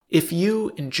If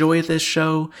you enjoy this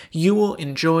show, you will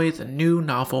enjoy the new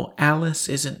novel Alice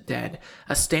Isn't Dead,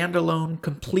 a standalone,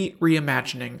 complete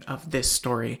reimagining of this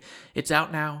story. It's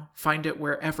out now. Find it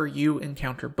wherever you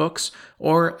encounter books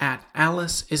or at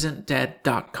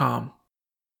aliceisn'tdead.com.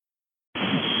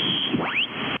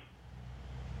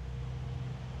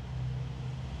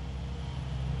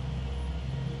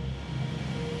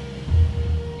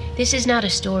 This is not a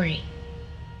story.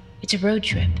 It's a road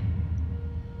trip.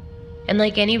 And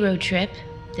like any road trip,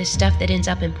 the stuff that ends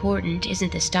up important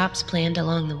isn't the stops planned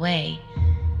along the way,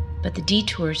 but the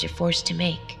detours you're forced to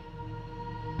make.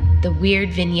 The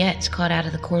weird vignettes caught out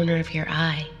of the corner of your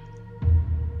eye.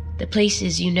 The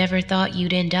places you never thought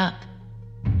you'd end up,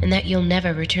 and that you'll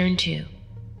never return to.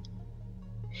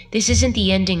 This isn't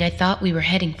the ending I thought we were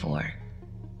heading for,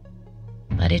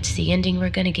 but it's the ending we're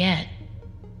gonna get.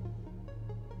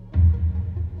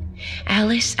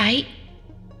 Alice,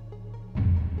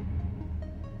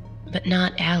 But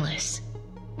not Alice.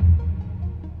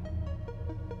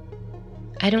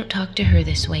 I don't talk to her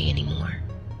this way anymore.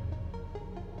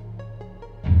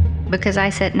 Because I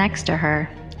sit next to her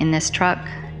in this truck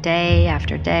day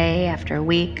after day after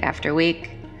week after week.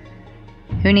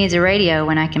 Who needs a radio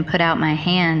when I can put out my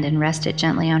hand and rest it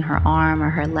gently on her arm or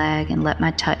her leg and let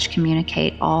my touch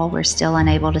communicate all we're still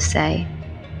unable to say?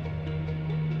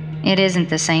 It isn't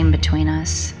the same between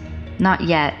us. Not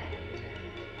yet.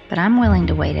 But I'm willing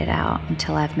to wait it out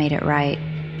until I've made it right.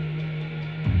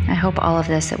 I hope all of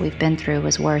this that we've been through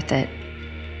was worth it.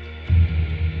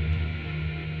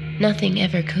 Nothing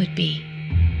ever could be.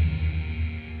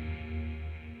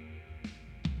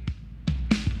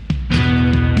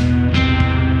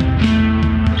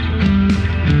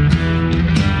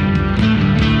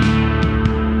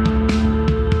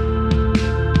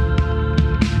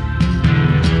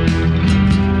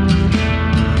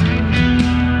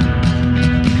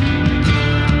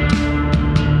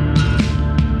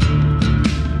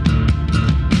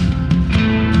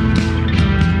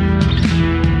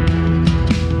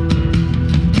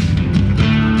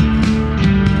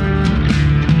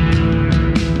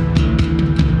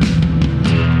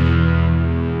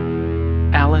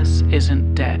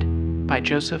 Isn't Dead by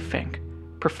Joseph Fink,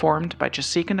 performed by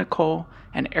Jessica Nicole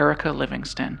and Erica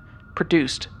Livingston,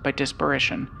 produced by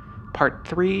Disparition, Part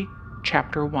 3,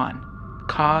 Chapter 1,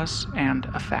 Cause and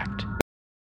Effect.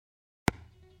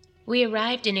 We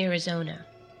arrived in Arizona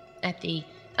at the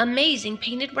Amazing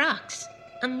Painted Rocks,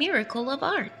 a miracle of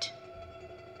art.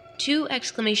 2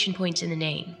 exclamation points in the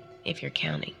name, if you're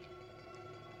counting.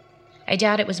 I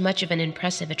doubt it was much of an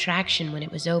impressive attraction when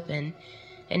it was open,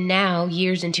 and now,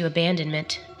 years into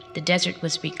abandonment, the desert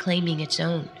was reclaiming its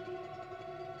own.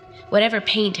 Whatever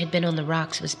paint had been on the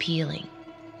rocks was peeling.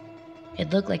 It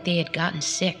looked like they had gotten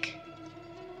sick,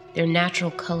 their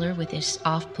natural color with this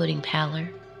off-putting pallor.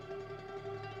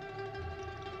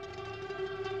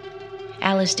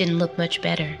 Alice didn't look much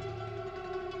better.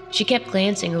 She kept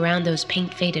glancing around those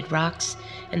paint-faded rocks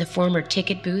and the former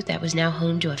ticket booth that was now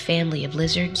home to a family of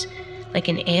lizards, like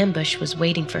an ambush was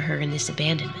waiting for her in this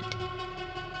abandonment.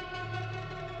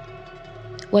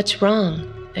 "What's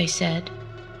wrong?" I said.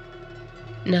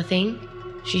 "Nothing,"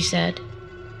 she said.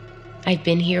 "I've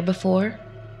been here before.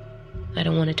 I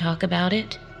don't want to talk about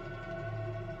it."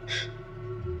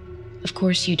 "Of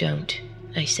course you don't,"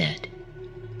 I said.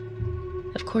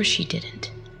 Of course she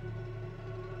didn't.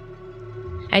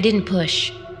 I didn't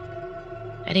push.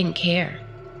 I didn't care.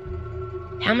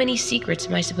 How many secrets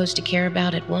am I supposed to care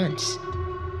about at once?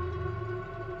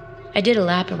 I did a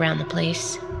lap around the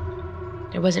place.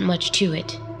 There wasn't much to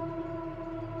it.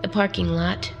 The parking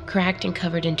lot, cracked and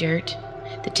covered in dirt,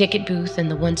 the ticket booth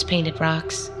and the once painted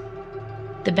rocks.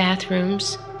 The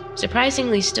bathrooms,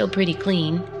 surprisingly still pretty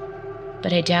clean,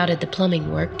 but I doubted the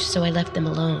plumbing worked, so I left them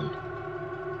alone.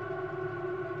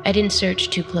 I didn't search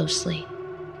too closely.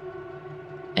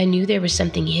 I knew there was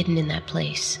something hidden in that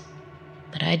place,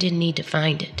 but I didn't need to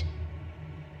find it.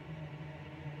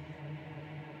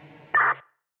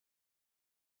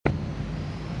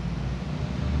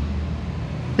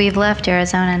 We've left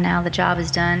Arizona now. The job is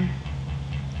done.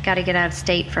 Got to get out of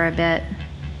state for a bit.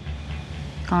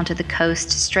 Gone to the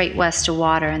coast, straight west to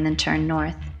water, and then turn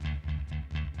north.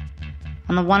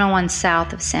 On the 101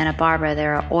 south of Santa Barbara,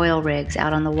 there are oil rigs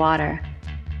out on the water,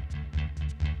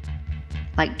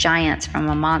 like giants from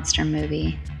a monster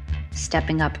movie,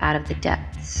 stepping up out of the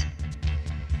depths.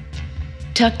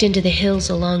 Tucked into the hills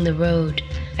along the road,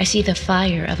 I see the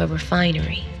fire of a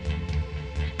refinery,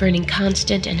 burning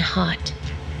constant and hot,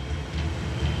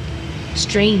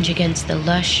 strange against the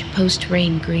lush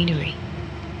post-rain greenery.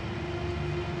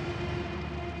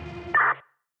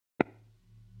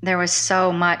 There was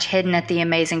so much hidden at the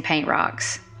Amazing Paint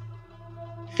Rocks.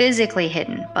 physically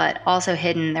hidden, but also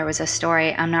hidden there was a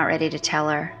story I'm not ready to tell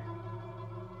her.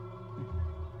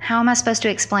 How am I supposed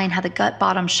to explain how the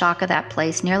gut-bottom shock of that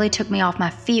place nearly took me off my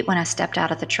feet when I stepped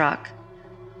out of the truck?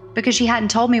 Because she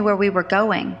hadn't told me where we were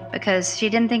going, because she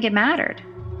didn't think it mattered.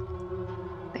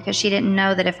 Because she didn't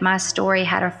know that if my story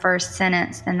had a first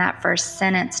sentence, then that first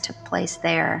sentence took place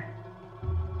there.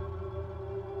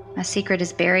 My secret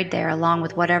is buried there along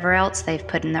with whatever else they've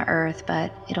put in the earth,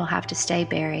 but it'll have to stay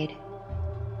buried.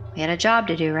 We had a job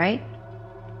to do, right?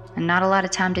 And not a lot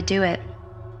of time to do it.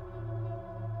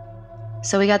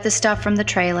 So we got the stuff from the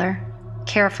trailer.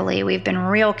 Carefully, we've been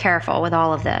real careful with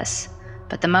all of this.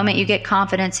 But the moment you get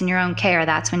confidence in your own care,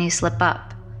 that's when you slip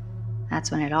up. That's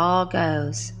when it all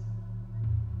goes.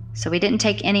 So we didn't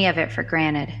take any of it for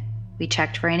granted. We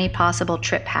checked for any possible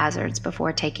trip hazards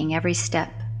before taking every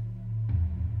step.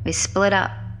 We split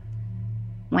up,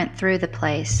 went through the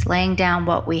place, laying down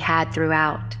what we had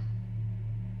throughout.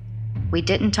 We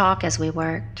didn't talk as we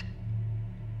worked.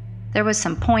 There was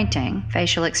some pointing,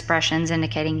 facial expressions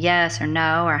indicating yes or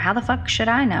no, or how the fuck should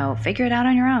I know? Figure it out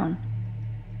on your own.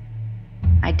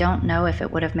 I don't know if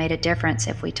it would have made a difference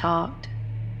if we talked.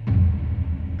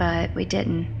 But we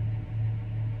didn't.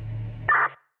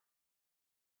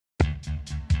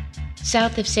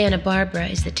 South of Santa Barbara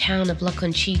is the town of La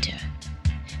Conchita,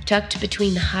 tucked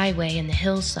between the highway and the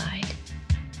hillside,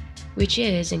 which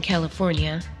is, in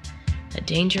California, a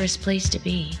dangerous place to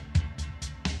be.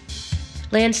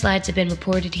 Landslides have been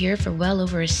reported here for well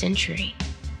over a century.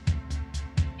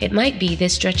 It might be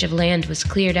this stretch of land was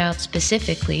cleared out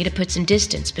specifically to put some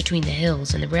distance between the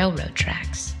hills and the railroad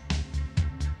tracks.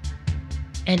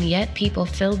 And yet people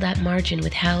filled that margin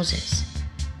with houses,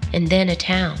 and then a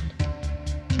town.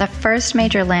 The first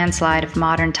major landslide of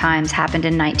modern times happened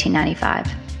in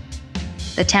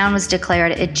 1995. The town was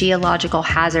declared a geological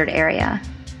hazard area.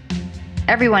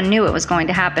 Everyone knew it was going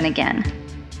to happen again,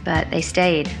 but they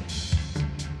stayed.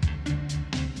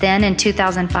 Then in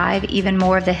 2005, even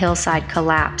more of the hillside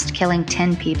collapsed, killing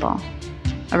 10 people.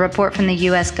 A report from the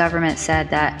US government said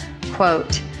that,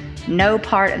 quote, no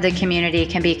part of the community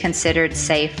can be considered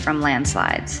safe from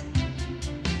landslides.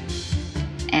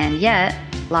 And yet,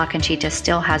 La Conchita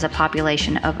still has a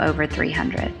population of over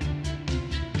 300.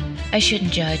 I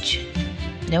shouldn't judge.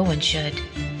 No one should.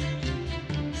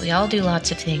 We all do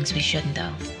lots of things we shouldn't,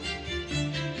 though.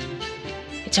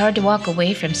 It's hard to walk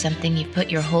away from something you've put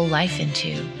your whole life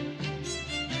into,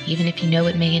 even if you know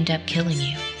it may end up killing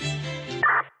you.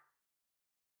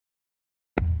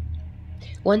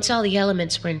 Once all the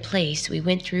elements were in place, we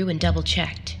went through and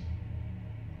double-checked.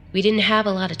 We didn't have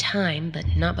a lot of time,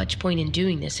 but not much point in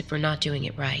doing this if we're not doing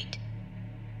it right.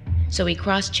 So we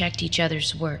cross-checked each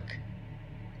other's work.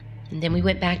 And then we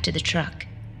went back to the truck.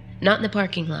 Not in the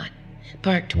parking lot,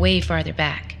 parked way farther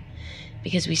back,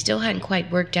 because we still hadn't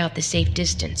quite worked out the safe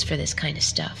distance for this kind of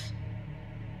stuff.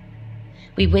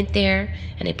 We went there,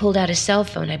 and I pulled out a cell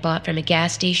phone I bought from a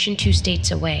gas station 2 states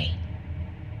away.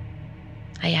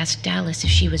 I asked Alice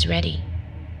if she was ready.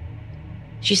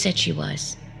 She said she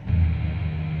was.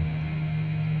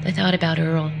 I thought about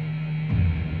Earl,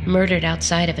 murdered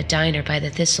outside of a diner by the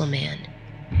Thistle Man,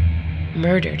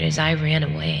 murdered as I ran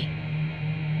away.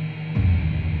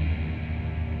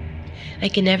 I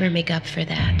can never make up for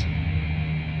that.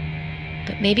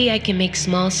 But maybe I can make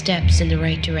small steps in the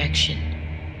right direction.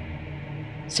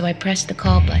 So I pressed the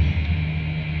call button.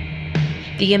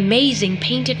 The amazing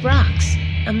painted rocks,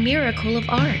 a miracle of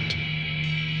art.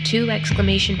 2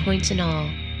 exclamation points in all,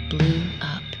 blew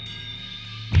up.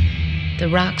 The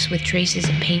rocks with traces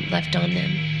of paint left on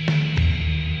them.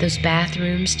 Those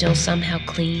bathrooms still somehow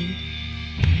clean.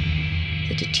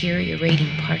 The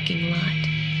deteriorating parking lot.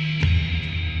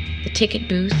 The ticket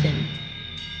booth, and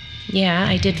yeah,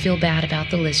 I did feel bad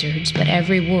about the lizards, but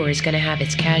every war is going to have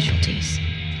its casualties.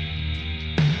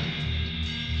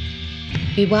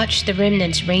 We watched the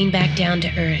remnants rain back down to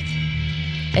earth,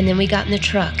 and then we got in the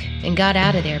truck and got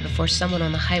out of there before someone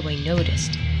on the highway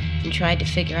noticed and tried to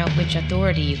figure out which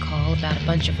authority you call about a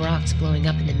bunch of rocks blowing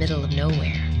up in the middle of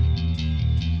nowhere.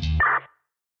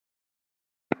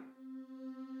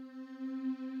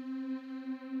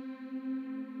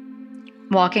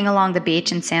 Walking along the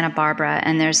beach in Santa Barbara,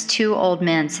 and there's 2 old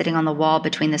men sitting on the wall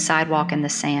between the sidewalk and the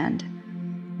sand.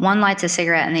 One lights a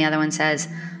cigarette and the other one says,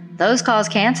 "Those cause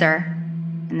cancer."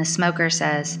 And the smoker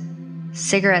says,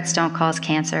 "Cigarettes don't cause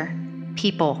cancer.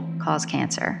 People cause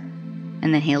cancer."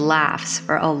 And then he laughs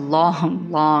for a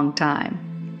long, long time.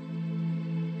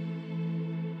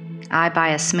 I buy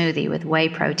a smoothie with whey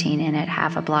protein in it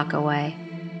half a block away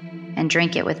and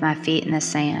drink it with my feet in the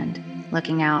sand,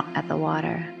 looking out at the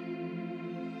water.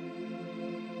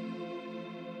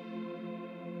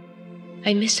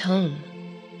 I miss home.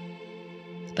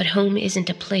 But home isn't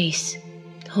a place.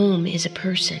 Home is a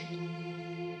person.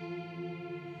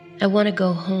 I want to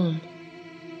go home,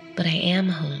 but I am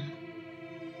home.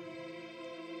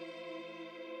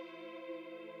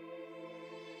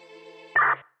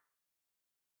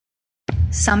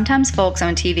 Sometimes folks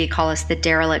on TV call us the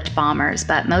derelict bombers,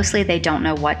 but mostly they don't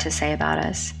know what to say about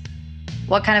us.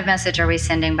 What kind of message are we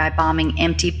sending by bombing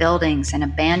empty buildings and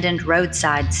abandoned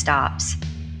roadside stops?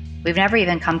 We've never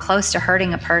even come close to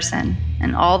hurting a person,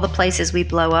 and all the places we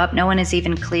blow up, no one is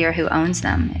even clear who owns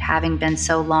them, it having been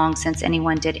so long since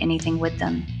anyone did anything with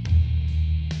them.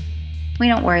 We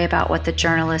don't worry about what the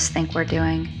journalists think we're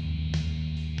doing.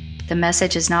 The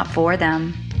message is not for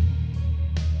them.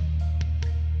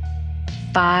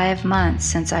 5 months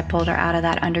since I pulled her out of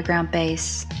that underground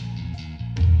base.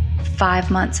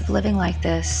 5 months of living like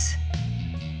this.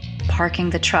 Parking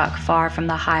the truck far from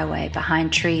the highway,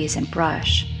 behind trees and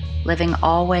brush, living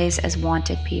always as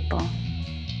wanted people.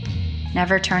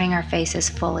 Never turning our faces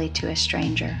fully to a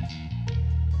stranger.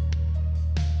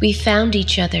 We found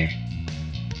each other.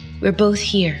 We're both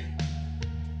here.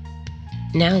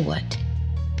 Now what?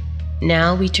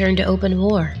 Now we turn to open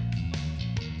war.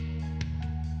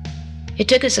 It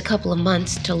took us a couple of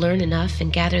months to learn enough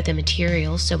and gather the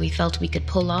materials so we felt we could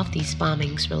pull off these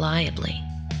bombings reliably.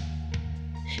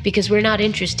 Because we're not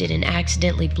interested in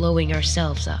accidentally blowing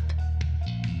ourselves up.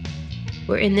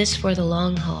 We're in this for the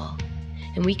long haul,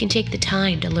 and we can take the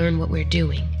time to learn what we're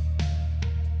doing.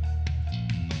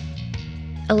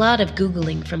 A lot of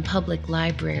Googling from public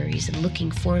libraries and looking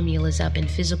formulas up in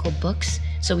physical books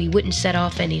so we wouldn't set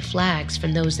off any flags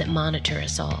from those that monitor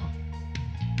us all.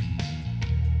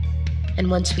 And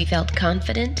once we felt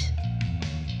confident,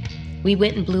 we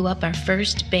went and blew up our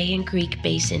first Bay and Creek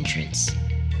base entrance.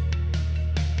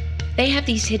 They have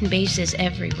these hidden bases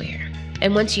everywhere,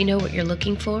 and once you know what you're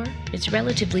looking for, it's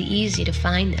relatively easy to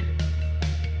find them.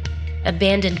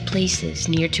 Abandoned places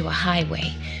near to a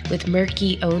highway with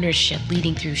murky ownership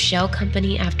leading through shell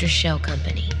company after shell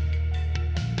company.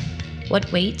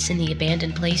 What waits in the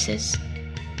abandoned places?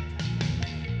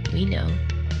 We know.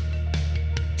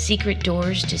 Secret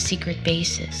doors to secret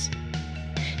bases.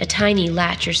 A tiny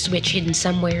latch or switch hidden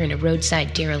somewhere in a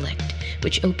roadside derelict,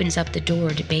 which opens up the door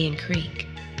to Bay and Creek.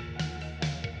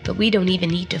 But we don't even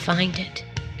need to find it.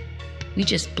 We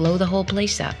just blow the whole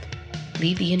place up,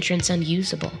 leave the entrance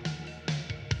unusable.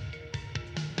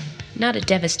 Not a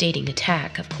devastating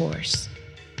attack, of course,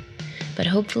 but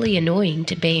hopefully annoying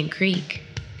to Bay and Creek.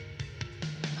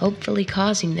 Hopefully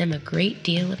causing them a great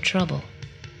deal of trouble.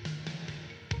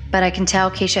 But I can tell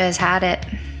Keisha has had it.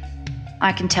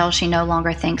 I can tell she no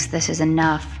longer thinks this is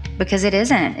enough. Because it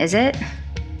isn't, is it?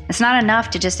 It's not enough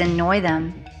to just annoy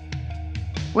them.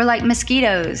 We're like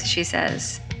mosquitoes, she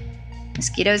says.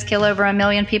 Mosquitoes kill over 1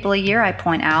 million people a year, I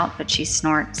point out, but she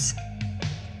snorts.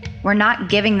 We're not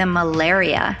giving them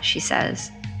malaria, she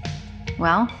says.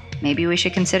 Well, maybe we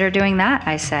should consider doing that,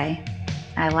 I say.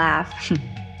 I laugh.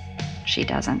 She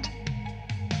doesn't.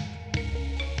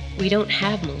 We don't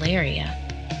have malaria.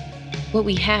 What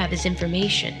we have is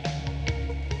information.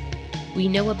 We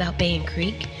know about Bay and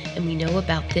Creek, and we know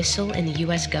about Thistle and the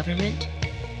U.S. government.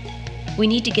 We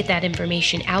need to get that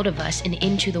information out of us and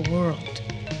into the world.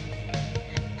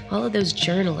 All of those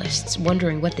journalists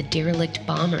wondering what the derelict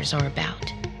bombers are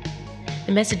about.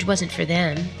 The message wasn't for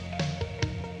them,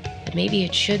 but maybe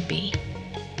it should be.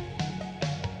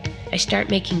 I start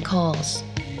making calls,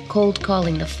 cold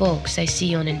calling the folks I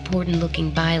see on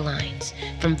important-looking bylines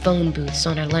from phone booths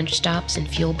on our lunch stops and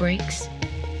fuel breaks.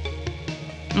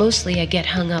 Mostly I get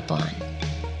hung up on.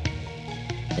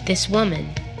 But this woman,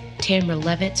 Tamra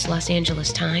Levitt's Los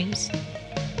Angeles Times,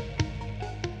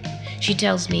 she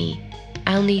tells me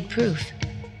I'll need proof.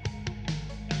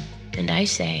 And I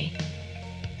say,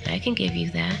 I can give you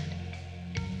that.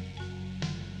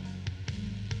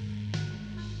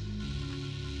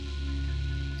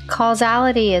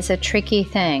 Causality is a tricky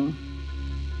thing.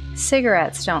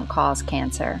 Cigarettes don't cause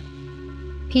cancer.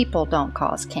 People don't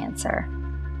cause cancer.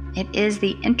 It is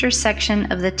the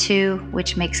intersection of the two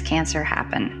which makes cancer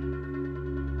happen.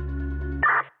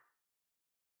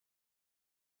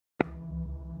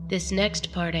 This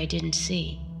next part I didn't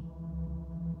see.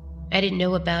 I didn't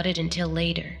know about it until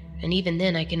later, and even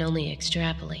then I can only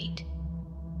extrapolate.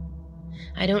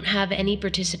 I don't have any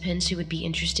participants who would be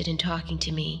interested in talking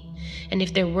to me, and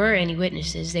if there were any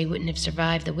witnesses, they wouldn't have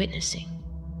survived the witnessing.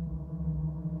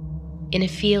 In a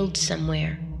field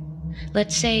somewhere,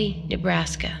 let's say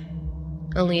Nebraska,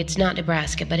 only it's not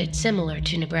Nebraska, but it's similar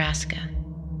to Nebraska.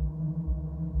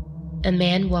 A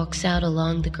man walks out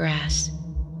along the grass.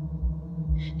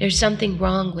 There's something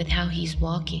wrong with how he's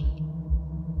walking.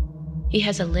 He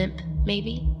has a limp,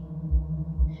 maybe?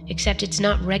 Except it's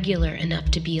not regular enough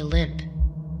to be a limp.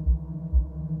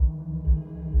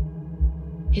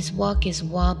 His walk is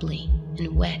wobbly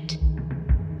and wet,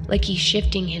 like he's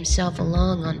shifting himself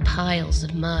along on piles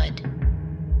of mud.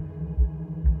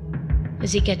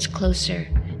 As he gets closer,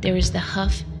 there is the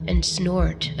huff and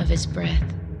snort of his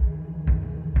breath.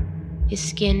 His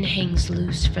skin hangs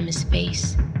loose from his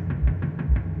face.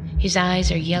 His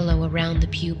eyes are yellow around the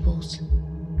pupils.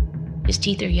 His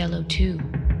teeth are yellow too.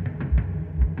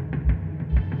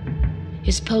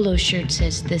 His polo shirt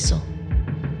says Thistle.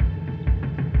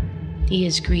 He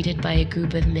is greeted by a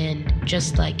group of men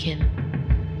just like him.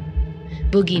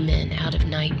 Boogeymen out of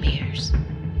nightmares.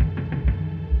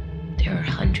 There are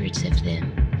hundreds of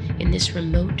them in this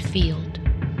remote field.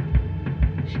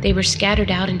 They were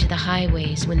scattered out into the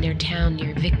highways when their town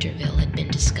near Victorville had been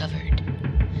discovered.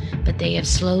 But they have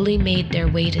slowly made their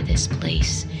way to this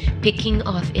place, picking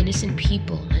off innocent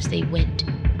people as they went.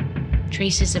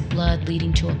 Traces of blood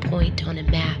leading to a point on a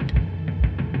map.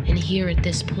 And here at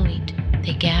this point,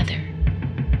 they gather.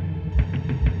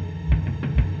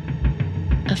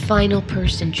 A final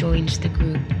person joins the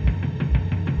group.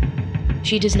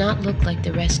 She does not look like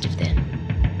the rest of them.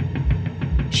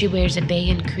 She wears a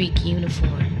Bayon Creek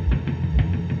uniform.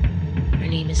 Her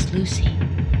name is Lucy.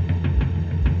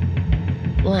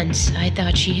 Once, I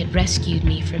thought she had rescued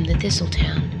me from the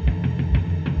Thistletown.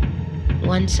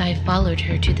 Once, I followed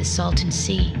her to the Salton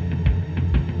Sea.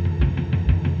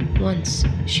 Once,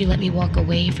 she let me walk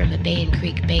away from a Bayon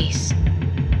Creek base.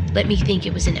 Let me think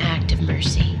it was an act of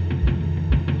mercy.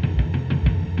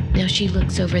 Now she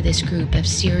looks over this group of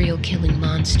serial-killing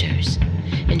monsters,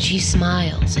 and she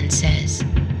smiles and says,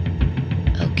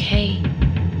 "Okay,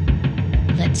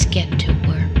 let's get to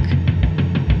work."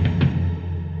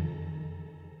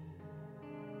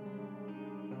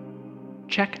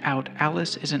 Check out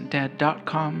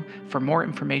AliceIsn'tDead.com for more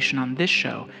information on this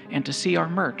show and to see our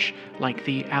merch, like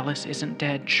the Alice Isn't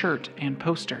Dead shirt and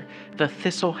poster, the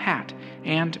Thistle hat,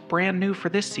 and brand new for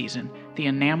this season, the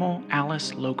Enamel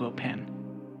Alice logo pin.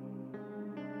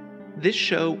 This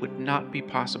show would not be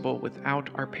possible without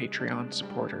our Patreon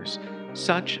supporters,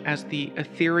 such as the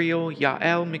ethereal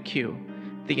Yael McHugh,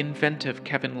 the inventive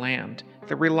Kevin Land,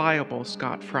 the reliable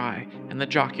Scott Fry, and the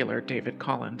jocular David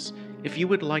Collins. If you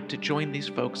would like to join these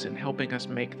folks in helping us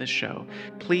make this show,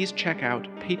 please check out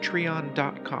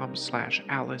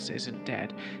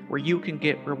patreon.com/AliceIsn'tDead, where you can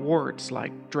get rewards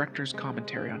like director's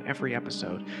commentary on every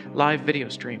episode, live video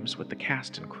streams with the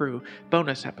cast and crew,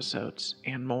 bonus episodes,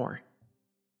 and more.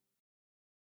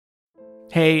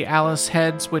 Hey, Alice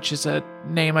Heads, which is a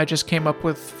name I just came up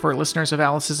with for listeners of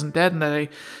Alice Isn't Dead and that I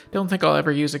don't think I'll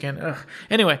ever use again. Ugh.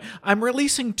 Anyway, I'm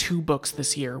releasing 2 books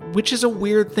this year, which is a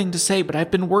weird thing to say, but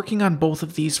I've been working on both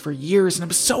of these for years and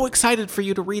I'm so excited for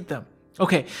you to read them.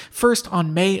 Okay, first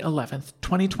on May 11th,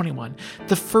 2021,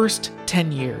 The First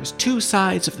 10 Years, 2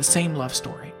 sides of the same love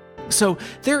story. So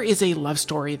there is a love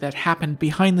story that happened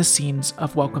behind the scenes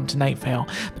of Welcome to Night Vale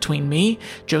between me,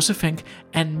 Joseph Fink,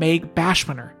 and Meg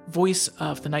Bashmaner, voice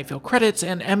of the Night Vale credits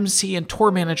and MC and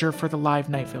tour manager for the live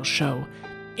Night Vale show.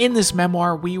 In this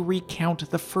memoir, we recount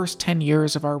the first 10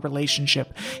 years of our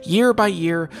relationship, year by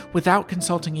year, without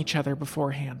consulting each other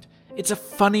beforehand. It's a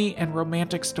funny and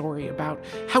romantic story about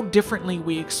how differently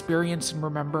we experience and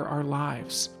remember our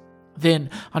lives. Then,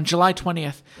 on July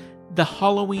 20th, The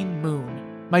Halloween Moon,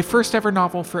 my first ever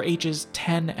novel for ages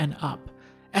 10 and up.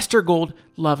 Esther Gold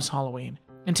loves Halloween,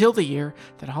 until the year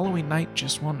that Halloween night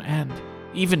just won't end.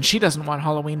 Even she doesn't want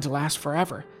Halloween to last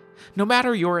forever. No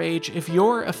matter your age, if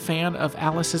you're a fan of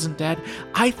Alice Isn't Dead,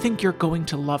 I think you're going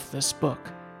to love this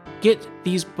book. Get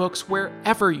these books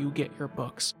wherever you get your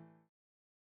books.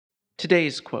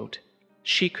 Today's quote: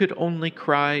 "She could only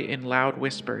cry in loud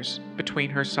whispers between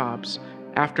her sobs,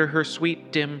 after her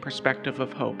sweet dim perspective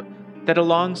of hope, that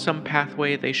along some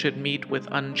pathway they should meet with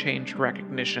unchanged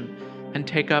recognition and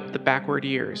take up the backward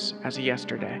years as a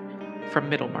yesterday." From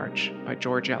Middlemarch by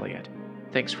George Eliot.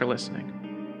 Thanks for listening.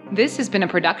 This has been a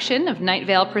production of Night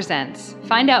Vale Presents.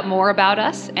 Find out more about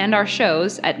us and our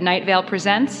shows at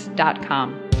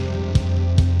nightvalepresents.com.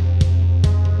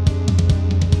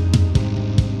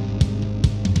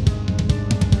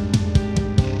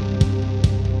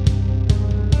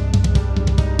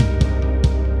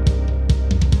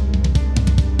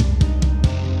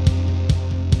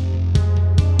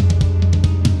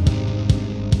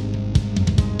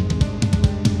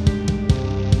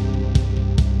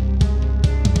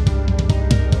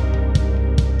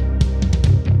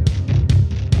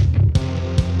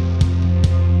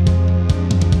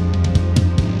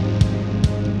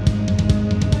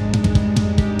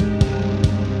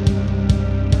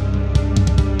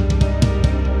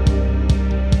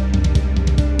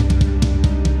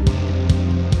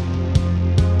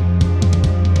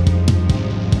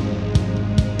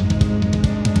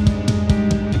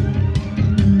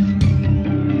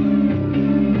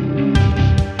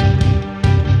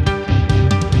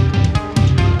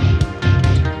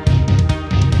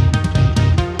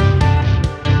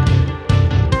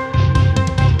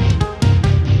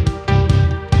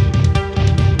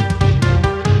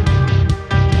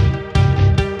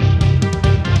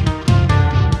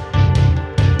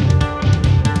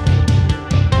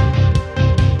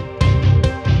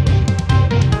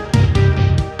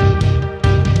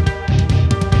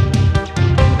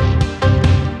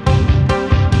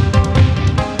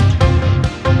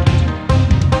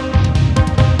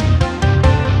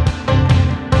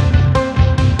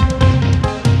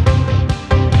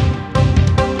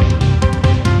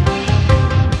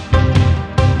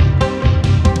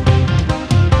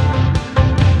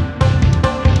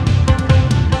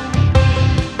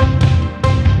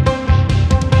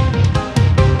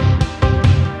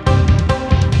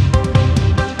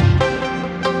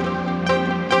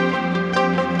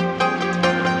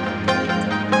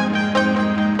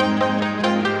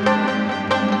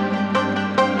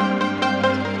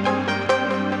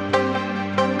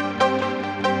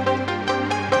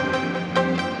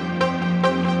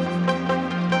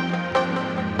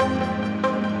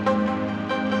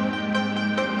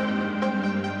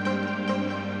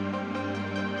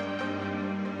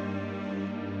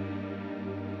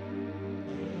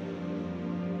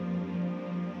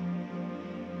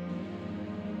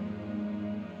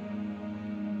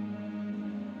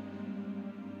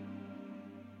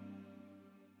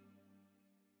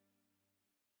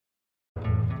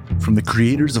 From the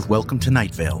creators of Welcome to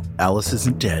Night Vale, Alice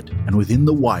Isn't Dead, and Within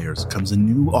the Wires comes a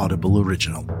new Audible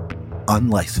original,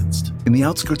 Unlicensed. In the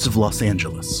outskirts of Los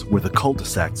Angeles, where the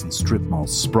cul-de-sacs and strip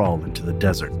malls sprawl into the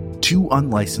desert, two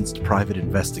unlicensed private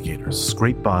investigators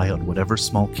scrape by on whatever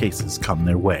small cases come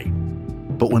their way.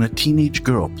 But when a teenage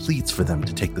girl pleads for them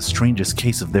to take the strangest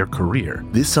case of their career,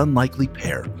 this unlikely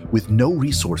pair, with no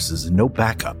resources and no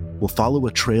backup, will follow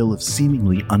a trail of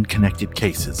seemingly unconnected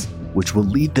cases, which will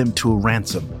lead them to a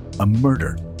ransom, a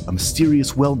murder, a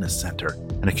mysterious wellness center,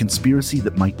 and a conspiracy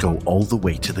that might go all the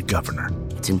way to the governor.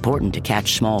 It's important to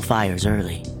catch small fires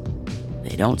early.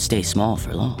 They don't stay small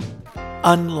for long.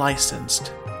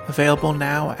 Unlicensed. Available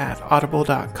now at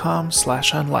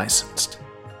audible.com/unlicensed.